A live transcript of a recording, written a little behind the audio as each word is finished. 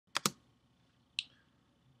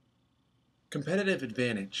Competitive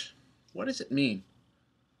advantage. What does it mean?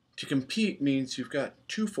 To compete means you've got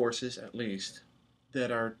two forces at least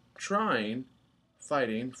that are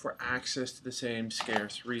fighting for access to the same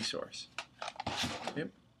scarce resource. Okay?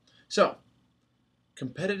 So,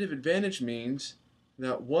 competitive advantage means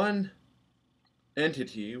that one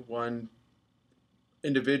entity, one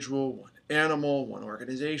individual, one animal, one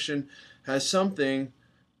organization has something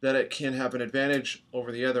that it can have an advantage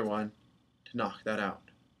over the other one to knock that out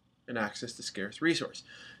and access the scarce resource.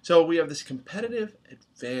 So we have this competitive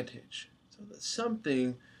advantage. So that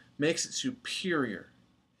something makes it superior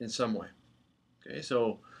in some way. Okay,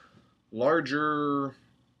 so larger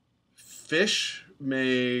fish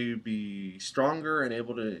may be stronger and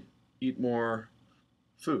able to eat more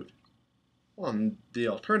food. On the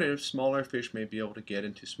alternative, smaller fish may be able to get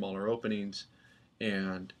into smaller openings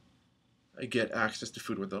and get access to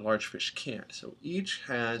food where the large fish can't. So each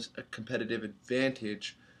has a competitive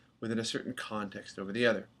advantage within a certain context over the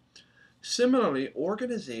other. Similarly,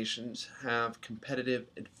 organizations have competitive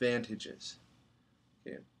advantages.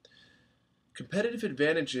 Okay. Competitive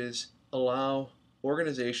advantages allow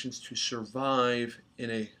organizations to survive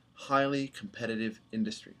in a highly competitive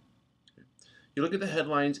industry. Okay. You look at the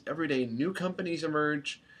headlines, every day new companies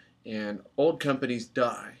emerge and old companies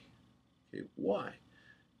die. Okay. Why?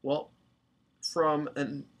 Well, from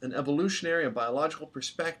an evolutionary and biological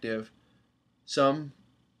perspective, some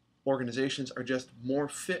organizations are just more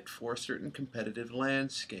fit for a certain competitive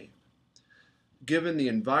landscape. Given the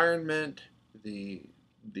environment, the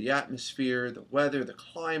atmosphere, the weather, the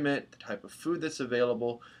climate, the type of food that's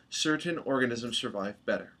available, certain organisms survive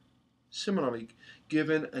better. Similarly,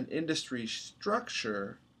 given an industry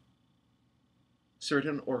structure,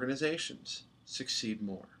 certain organizations succeed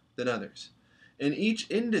more than others. And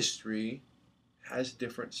each industry has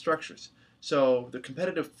different structures. So the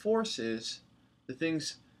competitive forces, the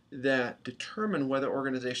things that determine whether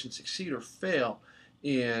organizations succeed or fail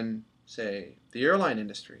in, say, the airline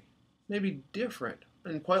industry may be different,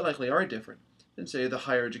 and quite likely are different, than, say, the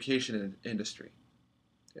higher education industry.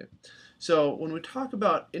 Okay. So when we talk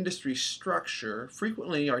about industry structure,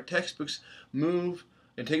 frequently our textbooks move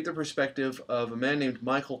and take the perspective of a man named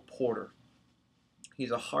Michael Porter.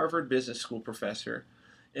 He's a Harvard Business School professor,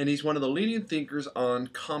 and he's one of the leading thinkers on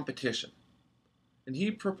competition. And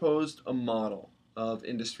he proposed a model of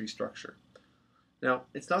industry structure. Now,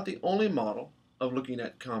 it's not the only model of looking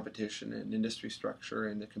at competition and industry structure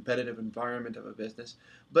and the competitive environment of a business,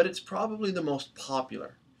 but it's probably the most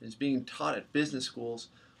popular. It's being taught at business schools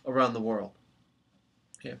around the world.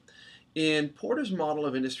 Okay. In Porter's model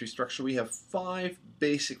of industry structure, we have five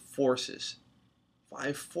basic forces,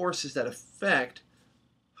 that affect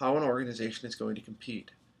how an organization is going to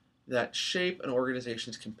compete, that shape an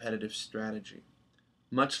organization's competitive strategy.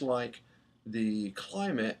 Much like the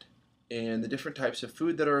climate and the different types of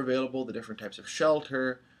food that are available, the different types of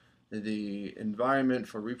shelter, the environment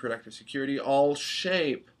for reproductive security, all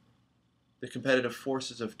shape the competitive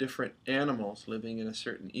forces of different animals living in a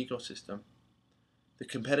certain ecosystem. The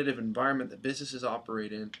competitive environment that businesses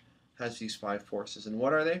operate in has these five forces. And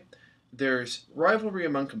what are they? There's rivalry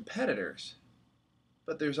among competitors,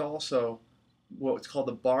 but there's also what's called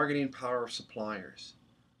the bargaining power of suppliers,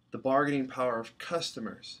 the bargaining power of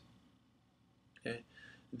customers. Okay?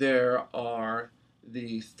 There are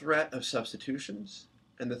the threat of substitutions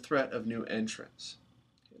and the threat of new entrants.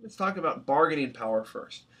 Okay, let's talk about bargaining power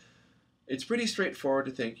first. It's pretty straightforward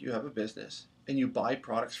to think you have a business and you buy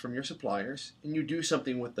products from your suppliers and you do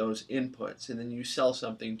something with those inputs and then you sell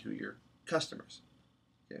something to your customers.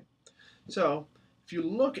 Okay? So if you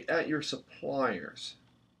look at your suppliers,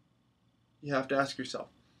 you have to ask yourself,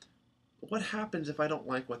 what happens if I don't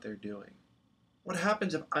like what they're doing? What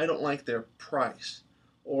happens if I don't like their price,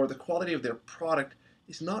 or the quality of their product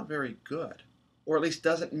is not very good, or at least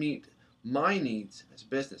doesn't meet my needs as a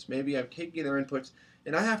business? Maybe I'm taking their inputs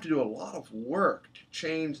and I have to do a lot of work to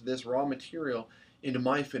change this raw material into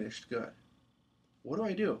my finished good. What do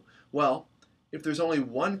I do? Well, if there's only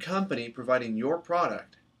one company providing your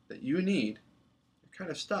product that you need, you're kind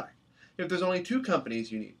of stuck. If there's only two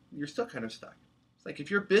companies you need, you're still kind of stuck. It's like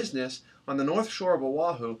if your business on the North Shore of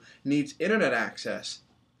Oahu needs internet access,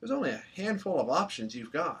 there's only a handful of options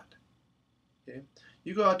you've got. Okay?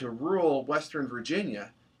 You go out to rural Western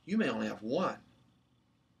Virginia, you may only have one.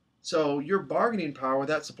 So your bargaining power with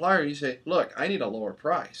that supplier, you say, look, I need a lower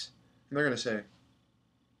price. And they're going to say,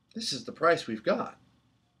 this is the price we've got.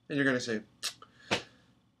 And you're going to say,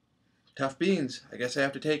 tough beans, I guess I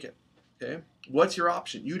have to take it. Okay? What's your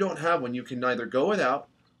option? You don't have one. You can neither go without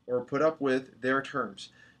or put up with their terms.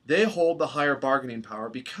 They hold the higher bargaining power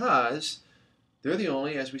because they're the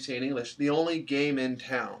only, as we say in English, the only game in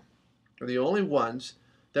town. are the only ones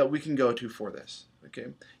that we can go to for this. Okay,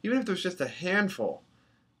 even if there's just a handful,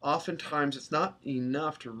 oftentimes it's not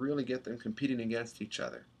enough to really get them competing against each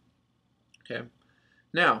other. Okay,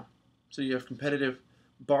 now, so you have competitive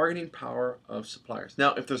bargaining power of suppliers.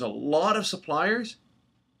 Now, if there's a lot of suppliers,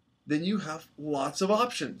 then you have lots of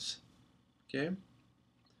options. Okay,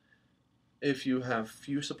 if you have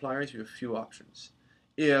few suppliers, you have few options.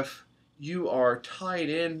 If you are tied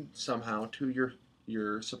in somehow to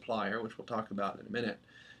your supplier, which we'll talk about in a minute,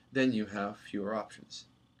 then you have fewer options.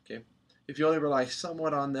 Okay, if you only rely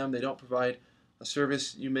somewhat on them, they don't provide a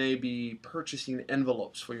service, you may be purchasing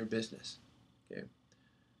envelopes for your business. Okay,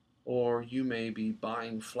 or you may be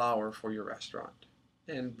buying flour for your restaurant,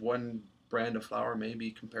 and one brand of flour may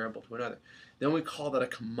be comparable to another. Then we call that a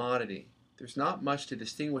commodity. There's not much to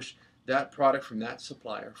distinguish that product from that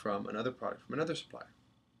supplier from another product from another supplier.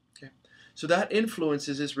 Okay, so that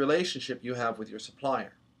influences this relationship you have with your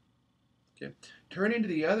supplier. Okay, turning to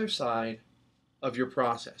the other side of your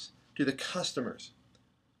process, to the customers.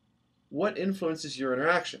 What influences your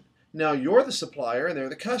interaction? Now, you're the supplier and they're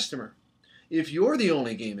the customer. If you're the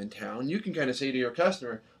only game in town, you can kind of say to your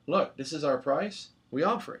customer, look, this is our price, we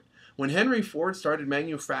offer it. When Henry Ford started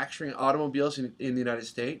manufacturing automobiles in the United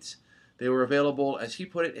States, they were available, as he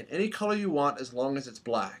put it, in any color you want as long as it's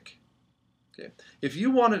black. Okay. If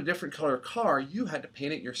you wanted a different color car, you had to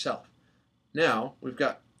paint it yourself. Now, we've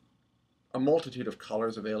got a multitude of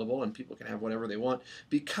colors available and people can have whatever they want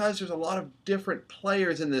because there's a lot of different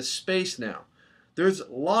players in this space now. There's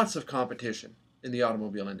lots of competition in the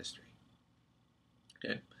automobile industry.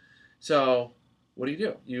 Okay, so what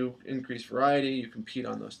do? You increase variety, you compete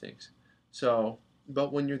on those things. So,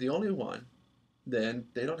 but when you're the only one, then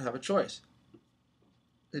they don't have a choice.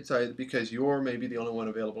 It's either because you're maybe the only one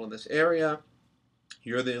available in this area,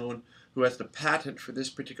 you're the only one who has the patent for this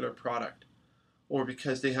particular product, or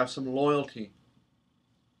because they have some loyalty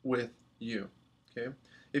with you. Okay,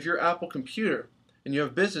 if you're Apple Computer and you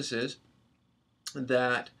have businesses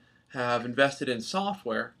that have invested in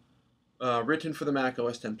software written for the Mac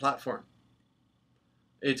OS X platform,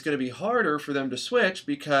 it's going to be harder for them to switch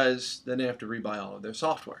because then they have to rebuy all of their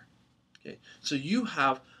software. Okay, so you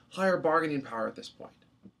have higher bargaining power at this point.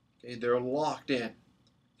 Okay, they're locked in.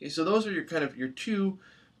 Okay, so those are your two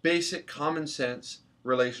basic common sense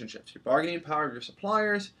relationships: your bargaining power of your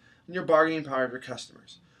suppliers and your bargaining power of your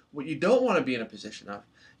customers. What you don't want to be in a position of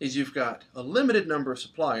is you've got a limited number of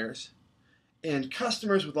suppliers and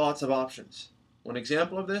customers with lots of options. One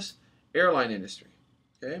example of this, airline industry.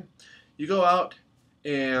 Okay, you go out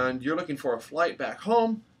and you're looking for a flight back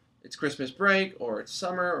home. It's Christmas break or it's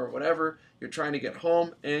summer or whatever. You're trying to get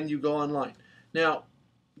home and you go online. Now,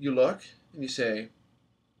 you look and you say,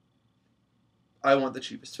 I want the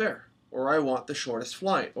cheapest fare, or I want the shortest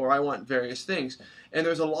flight, or I want various things. And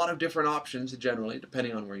there's a lot of different options generally,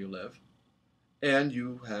 depending on where you live. And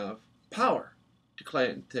you have power to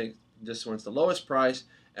claim, this one's the lowest price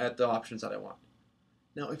at the options that I want.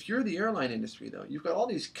 Now, if you're the airline industry, though, you've got all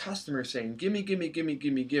these customers saying, gimme, gimme, gimme,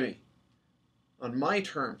 gimme, gimme, on my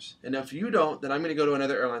terms. And if you don't, then I'm going to go to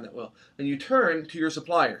another airline that will. And you turn to your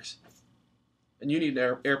suppliers, and you need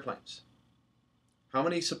airplanes. How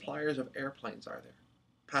many suppliers of airplanes are there?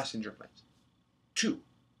 Passenger planes. 2,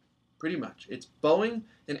 pretty much. It's Boeing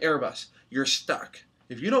and Airbus. You're stuck.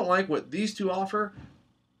 If you don't like what these two offer,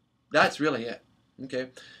 that's really it. Okay,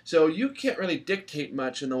 so you can't really dictate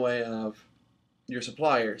much in the way of your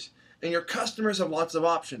suppliers, and your customers have lots of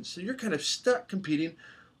options. So you're kind of stuck competing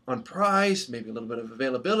on price, maybe a little bit of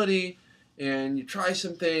availability, and you try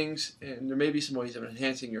some things, and there may be some ways of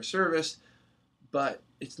enhancing your service, but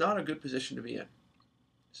it's not a good position to be in.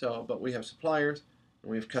 So, but we have suppliers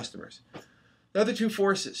and we have customers. The other two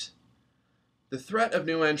forces, the threat of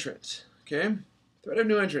new entrants. Okay, threat of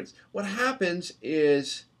new entrants. What happens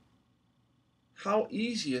is, how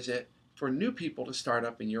easy is it for new people to start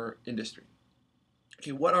up in your industry?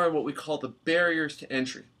 Okay, what are what we call the barriers to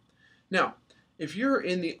entry? Now, if you're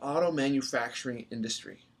in the auto manufacturing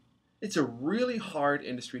industry, it's a really hard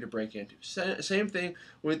industry to break into. Same thing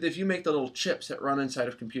with if you make the little chips that run inside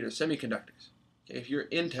of computers, semiconductors. Okay, if you're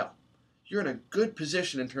Intel, you're in a good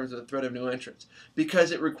position in terms of the threat of new entrants because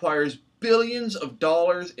it requires billions of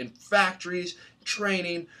dollars in factories,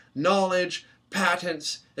 training, knowledge,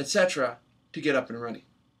 patents, etc. to get up and running.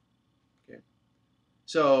 Okay,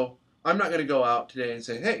 so I'm not going to go out today and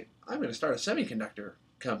say, hey, I'm going to start a semiconductor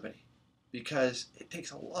company, because it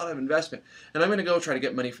takes a lot of investment. And I'm going to go try to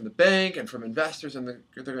get money from the bank and from investors, and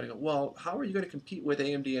they're going to go, well, how are you going to compete with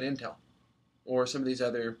AMD and Intel or some of these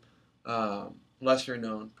other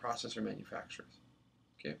lesser-known processor manufacturers?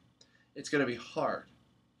 Okay, it's going to be hard.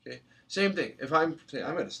 Okay, same thing. If I'm saying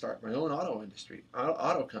I'm going to start my own auto industry,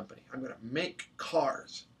 auto company, I'm going to make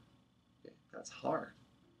cars. Okay, that's hard.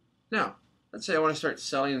 Now, let's say I want to start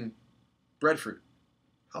selling breadfruit.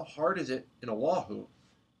 How hard is it in Oahu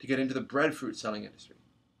to get into the breadfruit selling industry?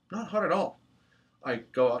 Not hard at all. I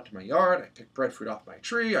go out to my yard, I pick breadfruit off my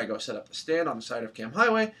tree, I go set up a stand on the side of Cam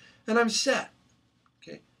Highway, and I'm set.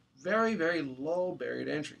 Okay, very, very low barrier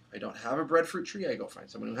to entry. If I don't have a breadfruit tree, I go find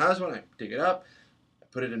someone who has one, I dig it up, I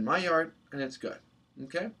put it in my yard, and it's good.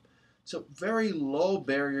 Okay, so very low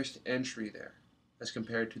barriers to entry there, as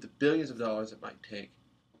compared to the billions of dollars it might take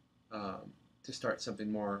to start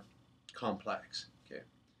something more complex. Okay,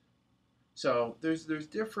 so there's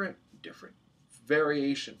different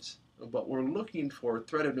variations of what we're looking for.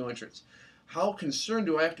 Threat of new entrants. How concerned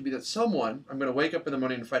do I have to be that someone, I'm going to wake up in the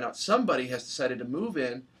morning and find out somebody has decided to move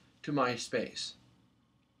in to my space?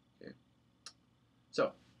 Okay,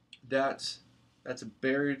 so that's a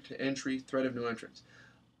barrier to entry, threat of new entrants.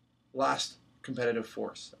 Last competitive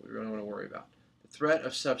force that we really want to worry about: the threat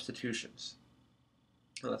of substitutions.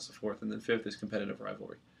 Well, that's the fourth, and then fifth is competitive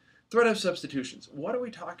rivalry. Threat of substitutions. What are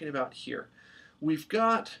we talking about here? We've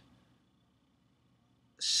got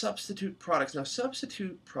substitute products. Now,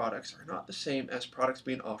 substitute products are not the same as products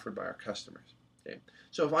being offered by our customers. Okay?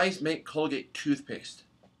 So if I make Colgate toothpaste,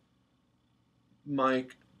 my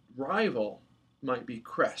rival might be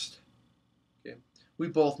Crest. Okay? We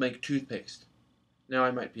both make toothpaste. Now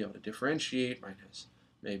I might be able to differentiate. Mine has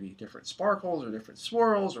maybe different sparkles or different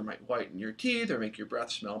swirls, or might whiten your teeth or make your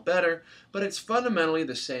breath smell better, but it's fundamentally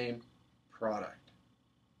the same product.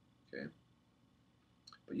 Okay?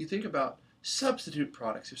 But you think about substitute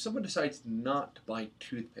products. If someone decides not to buy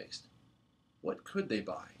toothpaste, what could they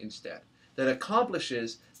buy instead that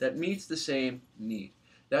accomplishes, that meets the same need?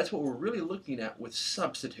 That's what we're really looking at with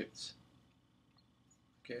substitutes.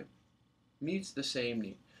 Okay? Meets the same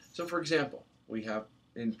need. So for example, we have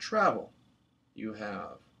in travel, you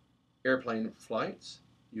have airplane flights,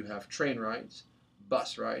 you have train rides,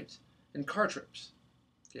 bus rides, and car trips.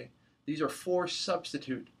 Okay? These are 4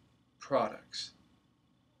 substitute products.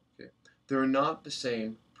 Okay? They're not the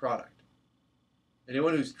same product.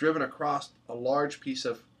 Anyone who's driven across a large piece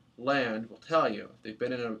of land will tell you, if they've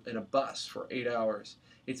been in a bus for 8 hours,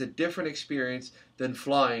 it's a different experience than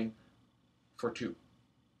flying for 2.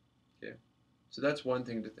 Okay? So that's one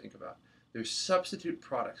thing to think about. There's substitute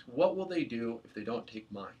products. What will they do if they don't take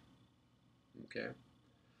mine? Okay.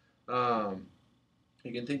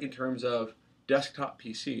 You can think in terms of desktop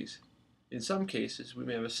PCs. In some cases, we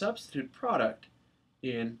may have a substitute product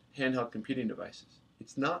in handheld computing devices.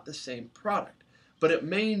 It's not the same product, but it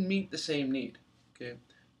may meet the same need. Okay.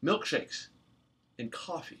 Milkshakes and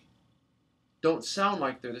coffee don't sound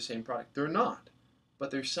like they're the same product. They're not, but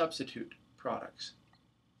they're substitute products.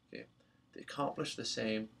 Okay. They accomplish the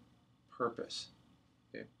same purpose.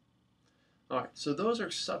 Okay. All right, so those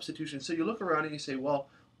are substitutions. So you look around and you say, well,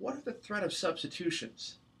 what are the threat of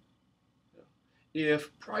substitutions?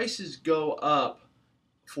 If prices go up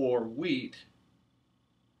for wheat,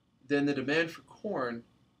 then the demand for corn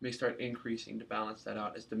may start increasing to balance that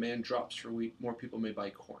out. As demand drops for wheat, more people may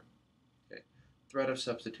buy corn. Okay. Threat of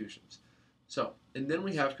substitutions. So, and then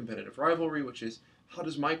we have competitive rivalry, which is, how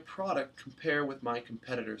does my product compare with my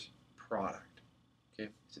competitor's product? Okay.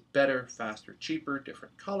 Is it better, faster, cheaper,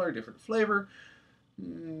 different color, different flavor?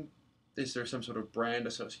 Is there some sort of brand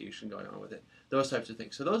association going on with it? Those types of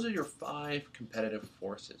things. So those are your 5 competitive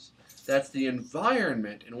forces. That's the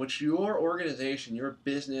environment in which your organization, your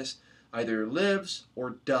business, either lives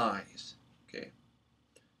or dies. Okay.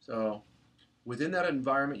 So within that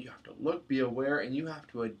environment, you have to look, be aware, and you have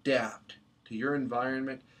to adapt to your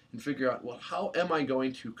environment and figure out, well, how am I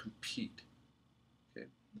going to compete? Okay.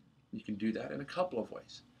 You can do that in a couple of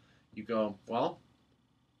ways. You go, well,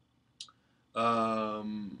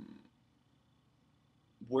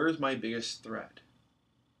 where's my biggest threat?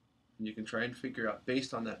 And you can try and figure out,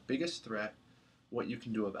 based on that biggest threat, what you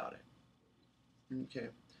can do about it. Okay,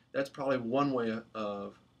 that's probably one way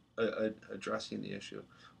of addressing the issue,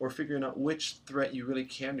 or figuring out which threat you really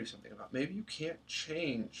can do something about. Maybe you can't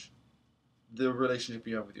change the relationship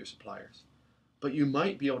you have with your suppliers, but you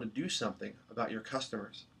might be able to do something about your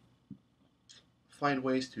customers. Find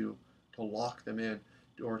ways to lock them in,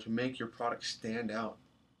 or to make your product stand out.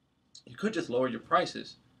 You could just lower your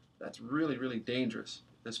prices. That's really, really dangerous,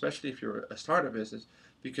 especially if you're a startup business,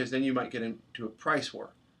 because then you might get into a price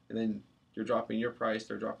war, and then you're dropping your price,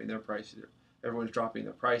 they're dropping their price, everyone's dropping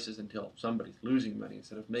their prices until somebody's losing money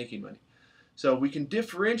instead of making money. So we can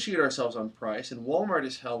differentiate ourselves on price, and Walmart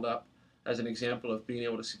is held up as an example of being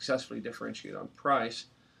able to successfully differentiate on price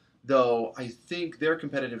though I think their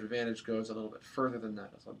competitive advantage goes a little bit further than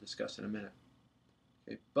that, as I'll discuss in a minute.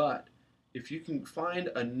 Okay, but if you can find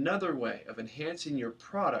another way of enhancing your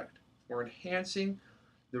product or enhancing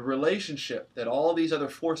the relationship that all these other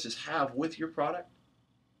forces have with your product,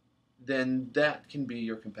 then that can be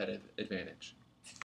your competitive advantage.